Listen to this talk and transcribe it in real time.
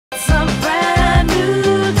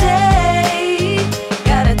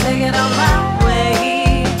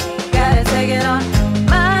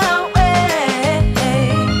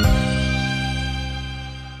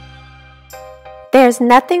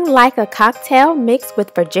nothing like a cocktail mixed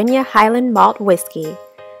with Virginia Highland Malt whiskey.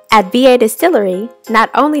 At VA Distillery, not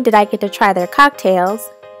only did I get to try their cocktails,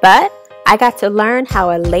 but I got to learn how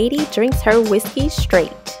a lady drinks her whiskey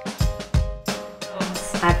straight.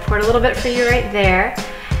 I poured a little bit for you right there.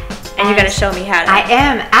 And you're going to show me how to. I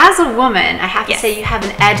am. As a woman, I have to Yes. say you have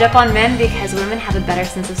an edge up on men because women have a better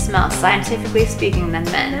sense of smell, scientifically speaking, than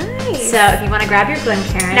men. Nice. So if you want to grab your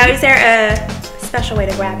Glencairn. Now, is there a special way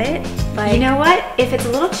to grab it? You know what? If it's a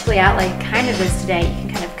little chilly out, like kind of is today, you can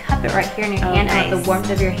kind of cup it right here in your hand and let the warmth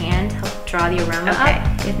of your hand help draw the aroma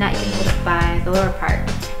up. If not, you can hold it by the lower part.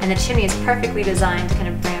 And the chimney is perfectly designed to kind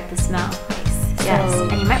of bring up the smell. Nice.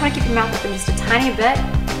 Yes. And you might want to keep your mouth open just a tiny bit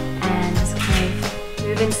and just kind of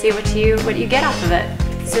move and see what you get off of it.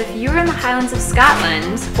 So if you were in the Highlands of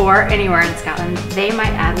Scotland, or anywhere in Scotland, they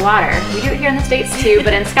might add water. We do it here in the States too,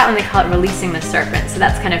 but in Scotland they call it releasing the serpent, so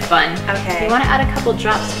that's kind of fun. Okay. If you want to add a couple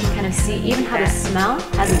drops, you can kind of see even how the smell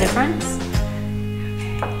has a difference.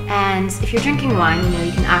 And if you're drinking wine,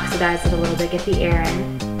 you can oxidize it a little bit, get the air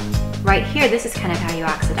in. Right here, this is kind of how you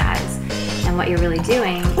oxidize. And what you're really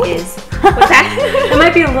doing is... What's that? It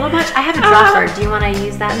might be a little much. I have a dropper. Do you want to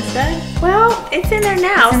use that instead? Well, it's in there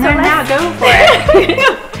now. It's in there now. Go for it.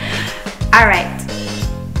 All right.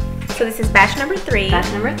 So this is batch number 3.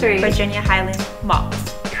 Batch number 3. Virginia Highland Malt.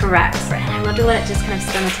 Correct. And I love to let it just kind of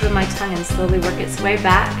sit on the tip of my tongue and slowly work its way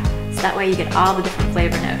back. So that way you get all the different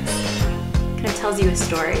flavor notes. It kind of tells you a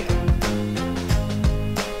story.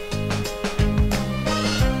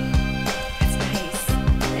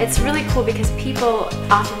 It's really cool because people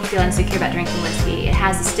often feel insecure about drinking whiskey. It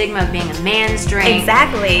has the stigma of being a man's drink.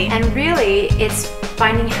 Exactly. And really, it's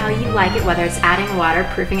finding how you like it, whether it's adding water,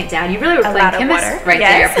 proofing it down. You really were playing chemist right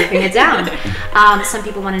there, proofing it down. Some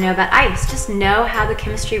people want to know about ice. Just know how the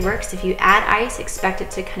chemistry works. If you add ice, expect it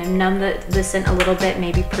to kind of numb the scent a little bit,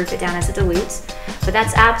 maybe proof it down as it dilutes. But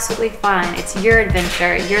that's absolutely fine. It's your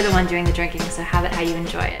adventure. You're the one doing the drinking, so have it how you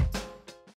enjoy it.